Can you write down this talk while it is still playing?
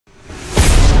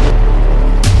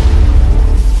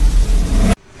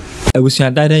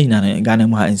Ebusia dada ina Ghana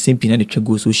mu ha nsɛmpi na de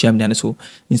twego social media so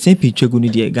nsɛmpi twego no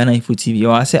de Ghana Info TV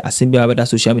o ase asɛmbi abada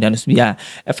social media no so bia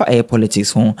efa air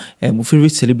politics ho mu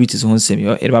favorite celebrities ho nsɛm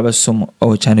yo eba ba som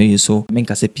o channel yi so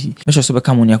menka se pi me so be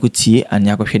kam oni akotie ani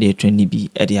akohwe de trend bi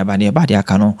e de aba de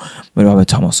aka no me ba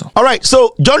betamo so. All right,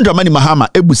 so John Dramani Mahama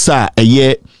ebusa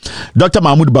eye Dr.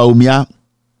 Mahmoud Bawumia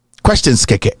questions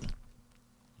keke.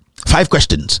 5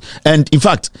 questions. And in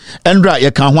fact, Andra, you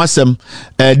can want some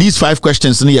these 5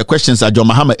 questions. Your questions are John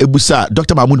Mahama Ebusa,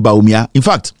 Dr. Mahmoud Bawumia. In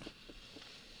fact,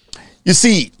 you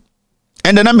see,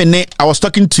 and then I was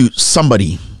talking to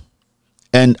somebody,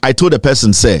 and I told the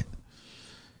person, say,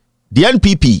 the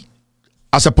NPP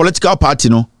as a political party,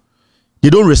 they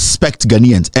don't respect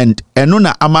Ghanaians. And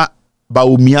enona ama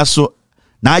Bawumia so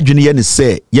na adwene ye ne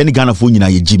say ye ne Ghana fo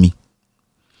nyina ye Jimmy.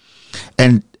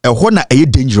 And ehona eye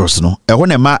dangerous no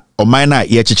ehona ma oman na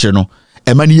ye chichire no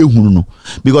ema ne yehunu no,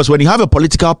 because when you have a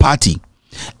political party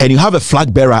and you have a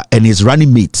flag bearer and his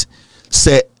running mate,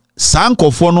 say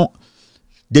sankofo no,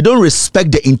 they don't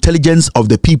respect the intelligence of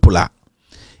the people,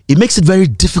 it makes it very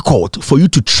difficult for you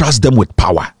to trust them with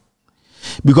power.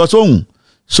 Because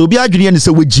so bi adwene ye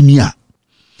say we Jimmy a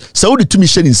so the tumi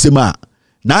hye nsema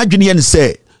na adwene ye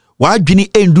say why Jini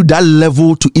ain't do that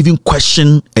level to even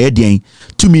question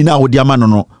to me now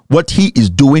what he is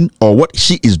doing or what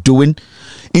she is doing.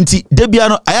 Inti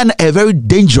Debiano, I am a very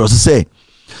dangerous say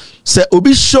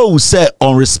obi show say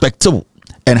unrespectable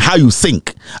and how you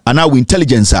think and how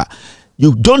intelligence are.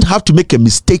 You don't have to make a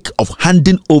mistake of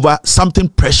handing over something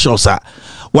precious.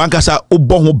 One kasa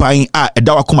obo buying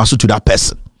edawa kumasu to that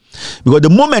person, because the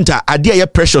moment idea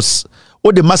precious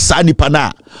o the masani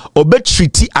pana obe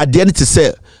treaty idea to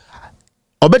say.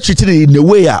 Or be treated in a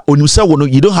way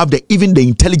you don't have even the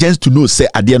intelligence to know say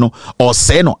adiano or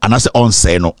say no and I say on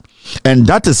say no. And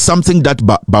that is something that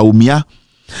Bawumia,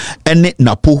 any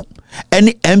Napo,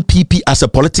 any MPP as a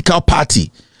political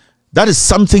party, that is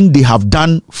something they have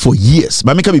done for years.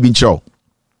 But make me be sure.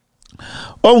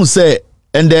 On say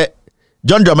and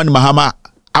John Dramani Mahama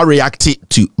I reacted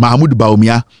to Mahmoud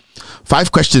Bawumia.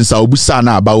 5 questions are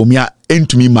Obusana Bawumia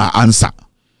into me my answer.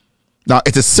 Now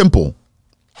it is simple.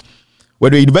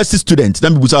 When you're a university student,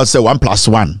 then people say 1 +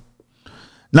 1.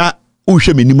 Now,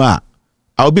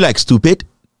 I'll be like, stupid.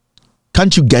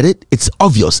 Can't you get it? It's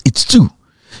obvious. It's 2.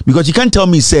 Because you can't tell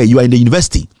me, say, you are in the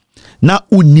university. Now,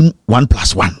 unim 1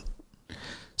 + 1.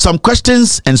 Some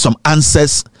questions and some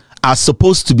answers are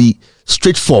supposed to be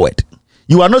straightforward.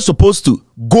 You are not supposed to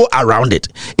go around it.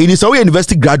 It is a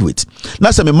university graduate.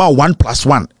 Now, some 1 +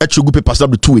 1. Papers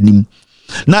up to 2 in him.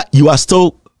 Now, you are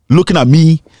still looking at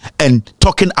me and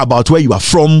talking about where you are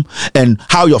from and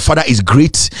how your father is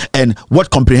great and what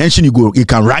comprehension you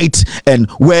can write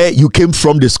and where you came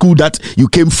from, the school that you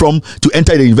came from to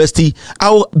enter the university.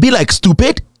 I'll be like,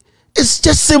 stupid. It's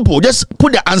just simple. Just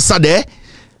put the answer there.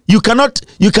 You cannot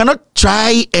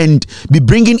try and be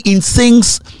bringing in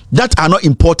things that are not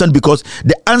important, because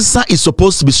the answer is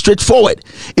supposed to be straightforward.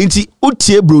 The only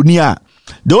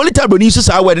time Bronius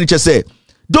are where just say,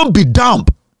 don't be dumb.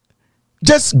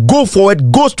 Just go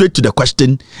forward, go straight to the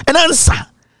question and answer.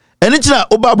 And it's like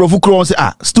Oba say,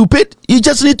 stupid, you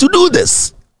just need to do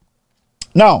this.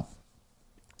 Now,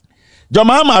 John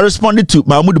Mahama responded to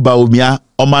Mahmoud Bawumia,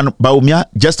 Oman Bawumia,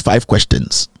 just 5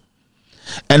 questions.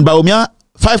 And Bawumia,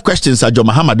 5 questions are John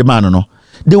Mahama the man, no.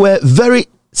 They were very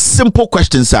simple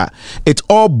questions, it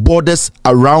all borders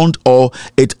around, or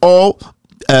it all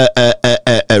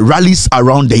rallies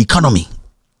around the economy.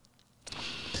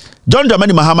 John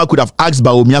Dramani Mahama could have asked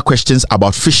Bawumia questions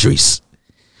about fisheries,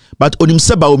 but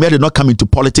Onimse Bawumia did not come into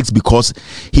politics because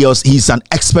he's an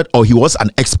expert, or he was an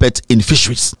expert in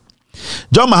fisheries.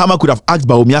 John Mahama could have asked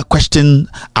Bawumia questions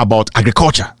about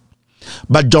agriculture,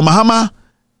 but John Mahama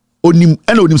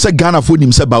Onimse Ghana for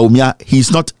Onimse Bawumia,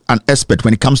 he's not an expert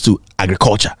when it comes to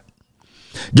agriculture.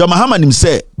 John Mahama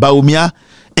Nimse Bawumia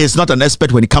is not an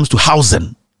expert when it comes to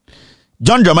housing.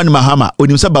 John Dramani Mahama,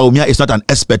 Onimse Bawumia is not an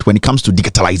expert when it comes to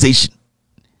digitalization.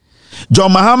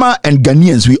 John Mahama and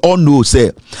Ghanaians, we all know,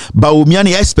 say,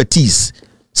 Bawumia expertise,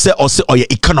 say, or your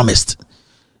economist.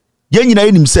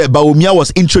 Yen say Bawumia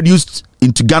was introduced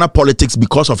into Ghana politics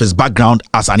because of his background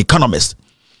as an economist.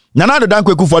 Nana the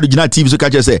Dankwe Kufuor the TV so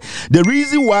catch say the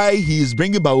reason why he is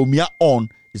bringing Bawumia on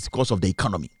is because of the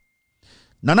economy.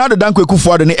 Nana the Dankwe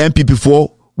Kufuor the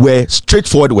MPP4 were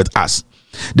straightforward with us.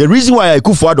 The reason why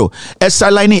Kufuor is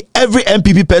aligning every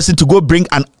MPP person to go bring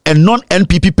a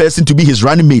non-NPP person to be his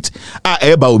running mate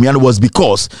Bawumia was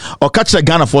because Okacha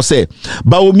Ghana for say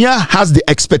Bawumia has the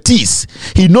expertise,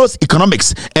 he knows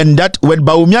economics, and that when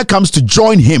Bawumia comes to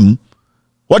join him,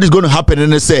 what is going to happen?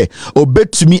 And they say, obey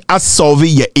to me as solving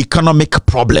your economic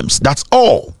problems. That's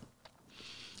all.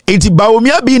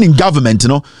 Bawumia being in government,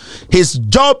 his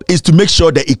job is to make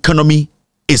sure the economy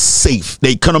is safe. The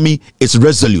economy is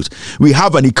resolute. We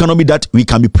have an economy that we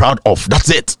can be proud of. That's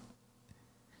it.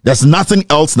 There's nothing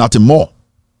else, nothing more.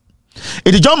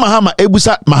 It is John Mahama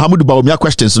Ebusa Mahamudu Bawumia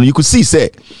questions. So you could see,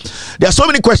 there are so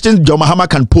many questions John Mahama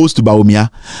can pose to Bawumia,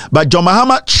 but John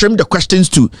Mahama trimmed the questions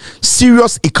to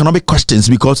serious economic questions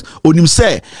because onim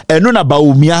say enona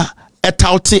Bawumia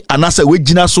etauti anasa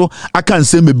wejina so akan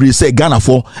say mebre say Ghana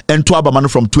for ento abamano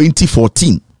from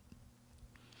 2014.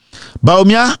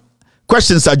 Bawumia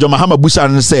questions that John Mahama Busa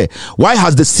and say, why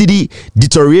has the city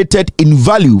deteriorated in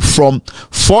value from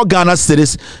 4 Ghana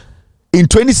cedis in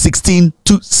 2016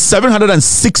 to 17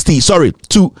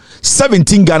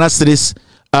 Ghana cedis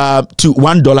to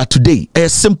 $1 today?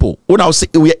 It's simple. When I say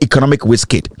we are economic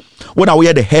whiskey, when I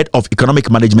we the head of economic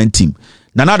management team,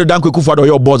 Nanado Danko Kufuor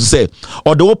your boss say,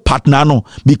 or the partner no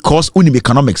because unim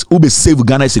economics ube save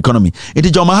Ghana's economy. It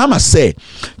is John Mahama say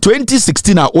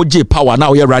 2016 OJ power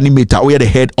now we are running meter, we are the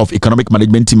head of economic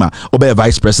management team, or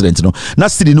vice president. Now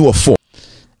city no 4.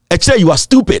 Actually, you are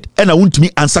stupid, and I want me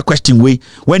answer question way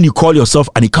when you call yourself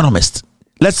an economist.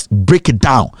 Let's break it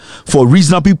down for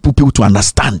reasonable people to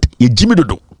understand. Jimmy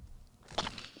Dodo.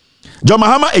 John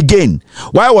Mahama again.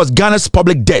 Why has Ghana's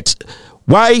public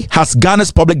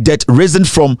debt risen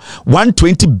from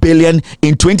 120 billion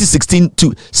in 2016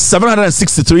 to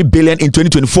 763 billion in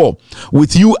 2024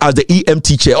 with you as the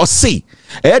EMT chair? Or say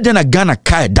Ghana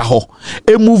kai daho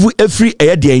e move every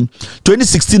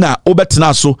 2016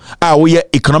 obetna so we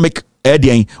economic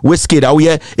whiskey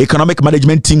economic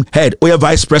management team head or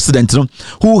vice president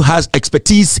who has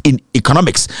expertise in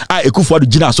economics Ekufuor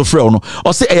Gina so frɛ no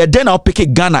or say then I'll pick a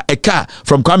Ghana a car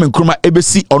from Kwame Nkrumah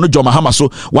ABC or no John Mahama so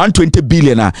 120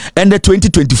 billion and the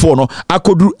 2024 no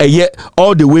akodu a year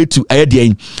all the way to a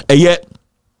year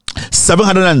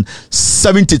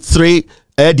 773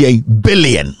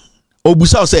 billion.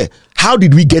 Obusa say, how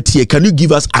did we get here? Can you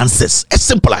give us answers? As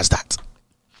simple as that.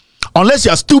 Unless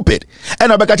you are stupid,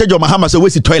 and Abakache John Mahama say,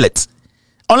 where's the toilet?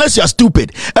 Unless you are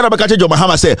stupid, and Abakache John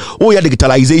Mahama say, oh yeah,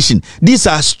 digitalization. These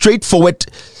are straightforward,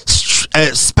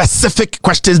 specific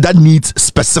questions that need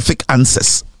specific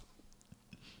answers.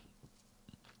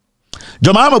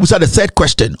 John Mahama Busa the third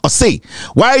question, or say,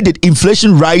 why did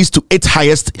inflation rise to its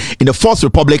highest in the Fourth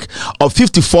Republic of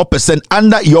 54%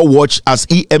 under your watch as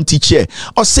EMT chair?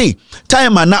 Or say,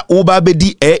 time na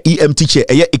Obabedi EMT chair,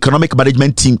 economic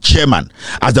management team chairman,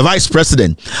 as the vice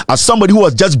president, as somebody who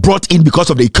was just brought in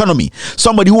because of the economy,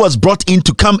 somebody who was brought in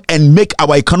to come and make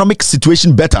our economic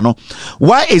situation better, no?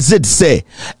 Why is it say,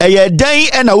 day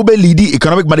and Ube lead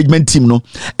economic management team, no?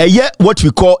 What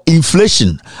we call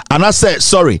inflation, and I say,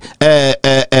 sorry,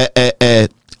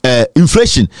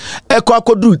 inflation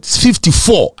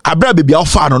 54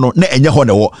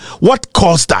 what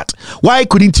caused that? Why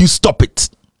couldn't you stop it?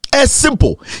 It's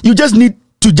simple. You just need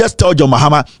to just tell John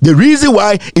Mahama the reason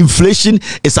why inflation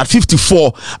is at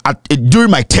 54 during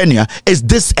my tenure is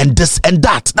this and this and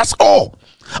that. That's all.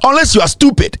 Unless you are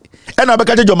stupid. And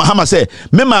Abakache John Mahama say,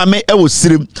 me was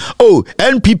sirim. Oh,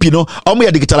 NPP no,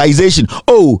 digitalization.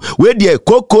 Oh, where the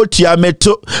cocoa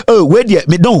meto. Oh, where the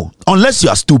me no. Unless you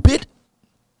are stupid.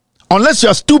 Unless you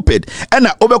are stupid. And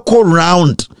I overcall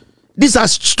round. These are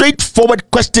straightforward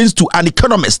questions to an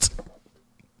economist.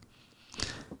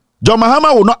 John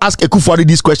Mahama will not ask Ekufuor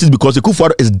these questions because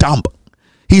Ekufuor is dumb.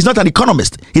 He's not an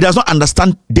economist. He does not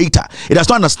understand data. He does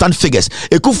not understand figures.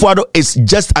 Ekufuor is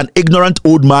just an ignorant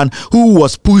old man who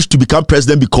was pushed to become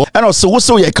president because and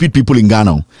also you create people in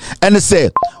Ghana. And they say,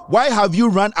 why have you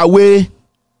run away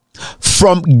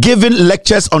from giving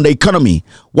lectures on the economy?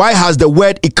 Why has the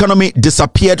word economy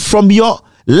disappeared from your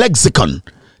lexicon?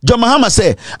 John Mahama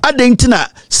say, adentina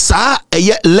sa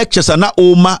lectures na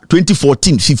Oma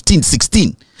 2014, 15,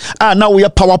 16. Now we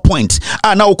have PowerPoint.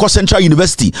 Now we call Central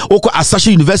University. We call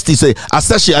Asashi University. Say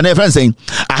Asashi and everyone saying,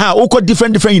 we call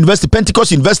different university. Pentecost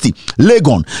University,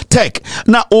 Legon, Tech.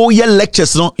 Now all your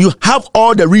lectures, you have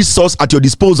all the resource at your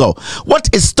disposal. What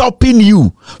is stopping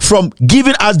you from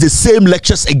giving us the same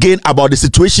lectures again about the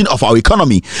situation of our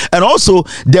economy and also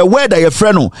the word that your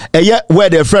friend,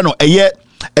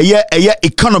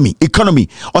 economy,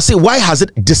 or say why has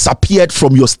it disappeared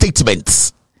from your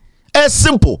statements? It's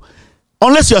simple.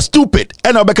 Unless you are stupid,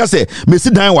 and I'll say,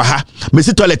 Messi Dine Waha,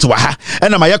 Messi Toilet Waha,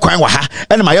 and Maya Quine Waha,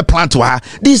 and Maya Plant Waha.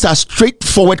 These are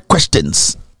straightforward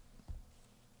questions.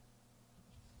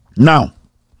 Now,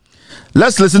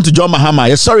 let's listen to John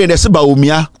Mahama. Sorry, there's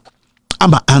Bawumia.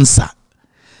 I'm an answer.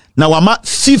 Now, I'm at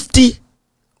 50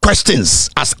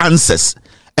 questions as answers.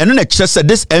 And then I just said,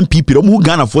 this MPP, who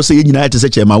Ghana for say United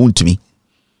States, to me.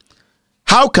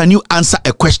 How can you answer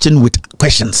a question with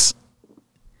questions?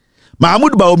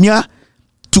 Mahmoud Bawumia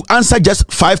to answer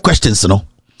just 5 questions, no.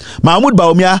 Mahmoud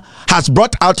Bawumia has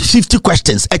brought out 50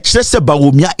 questions. Echese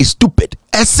Bawumia is stupid.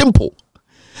 As simple.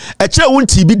 Eche won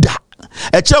TB da.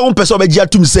 Eche won person obejia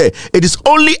to say it is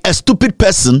only a stupid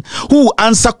person who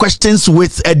answer questions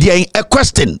with a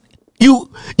question. You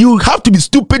have to be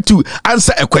stupid to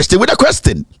answer a question with a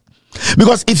question.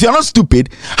 Because if you're not stupid,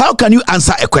 how can you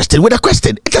answer a question with a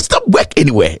question? It does not work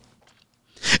anywhere.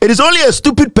 It is only a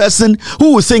stupid person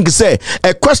who will think, say,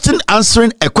 a question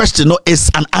answering a question no, is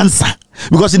an answer.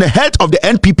 Because in the head of the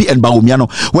NPP and Bawumia,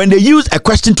 when they use a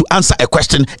question to answer a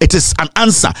question, it is an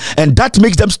answer. And that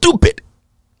makes them stupid.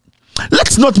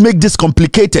 Let's not make this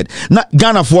complicated. Na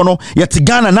Ghana for no, yet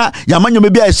Ghana na yamanyo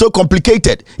maybe is so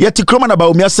complicated. Yet Kromana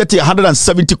Bawumia set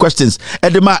 170 questions.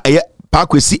 Edema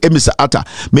Pakwesi Emisa Atta.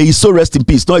 May he so rest in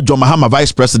peace. No John Mahama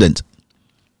vice president.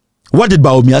 What did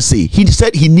Bawumia say? He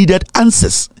said he needed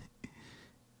answers.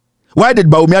 Why did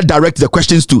Bawumia direct the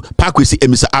questions to Pakwesi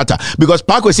Emisa Atta? Because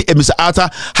Pakwesi Emisa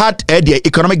Atta had their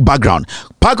economic background.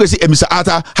 Pakwesi Emisa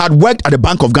Atta had worked at the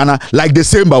Bank of Ghana like the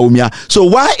same Bawumia. So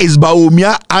why is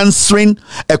Bawumia answering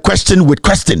a question with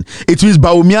question? It means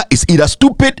Bawumia is either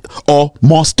stupid or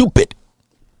more stupid.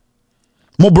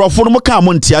 There's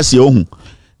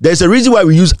a reason why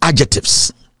we use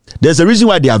adjectives. There's a reason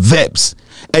why they are verbs.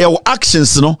 And your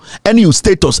actions, and your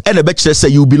status, and a bachelor say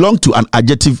you belong to an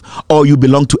adjective or you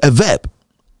belong to a verb.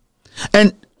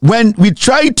 And when we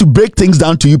try to break things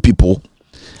down to you people,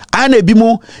 and a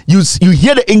bimo, you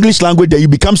hear the English language that you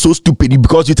become so stupid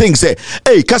because you think, say,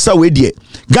 hey, kasa we die,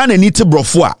 Ghana need to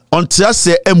brofua. Until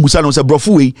say, embusa no say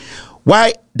brofu.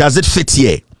 Why does it fit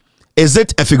here? Is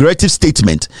it a figurative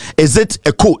statement? Is it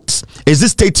a quote? Is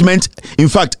this statement, in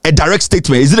fact, a direct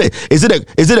statement? Is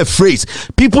it a phrase?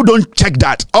 People don't check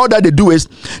that. All that they do is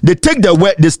they take the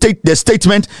word, the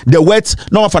statement, the words.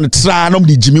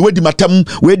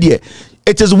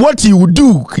 It is what you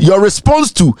do, your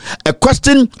response to a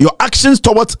question, your actions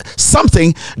towards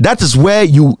something. That is where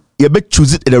you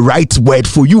choose it the right word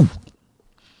for you.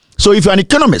 So if you're an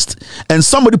economist and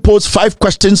somebody poses 5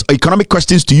 questions or economic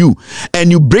questions to you and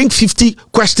you bring 50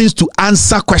 questions to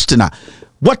answer questioner,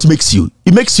 what makes you?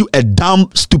 It makes you a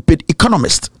dumb, stupid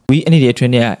economist. We any day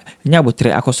training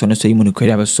nyabotre akoso so imu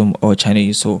kwere abesom or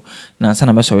channel so na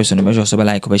sana be so no measure so be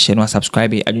like be share no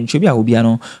subscribe aduncho bi a obi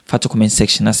ano fa to comment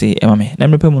section na say emame na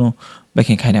mrepemu no be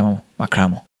ken kan na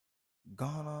makramo.